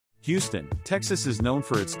Houston, Texas is known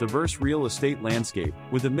for its diverse real estate landscape,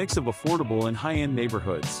 with a mix of affordable and high-end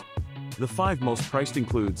neighborhoods. The 5 most priced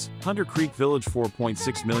includes Hunter Creek Village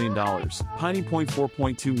 $4.6 million, Piney Point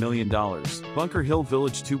 $4.2 million, Bunker Hill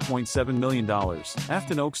Village $2.7 million,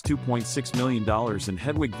 Afton Oaks $2.6 million and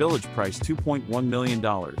Hedwig Village price $2.1 million.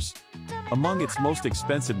 Among its most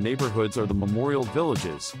expensive neighborhoods are the Memorial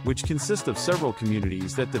Villages, which consist of several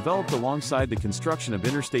communities that developed alongside the construction of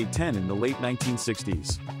Interstate 10 in the late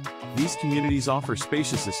 1960s. These communities offer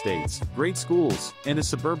spacious estates, great schools, and a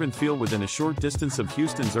suburban feel within a short distance of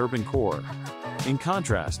Houston's urban core. In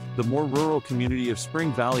contrast, the more rural community of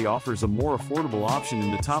Spring Valley offers a more affordable option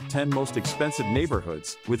in the top 10 most expensive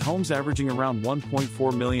neighborhoods, with homes averaging around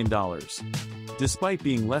 $1.4 million. Despite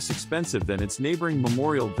being less expensive than its neighboring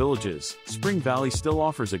Memorial Villages, Spring Valley still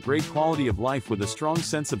offers a great quality of life with a strong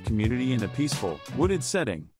sense of community and a peaceful, wooded setting.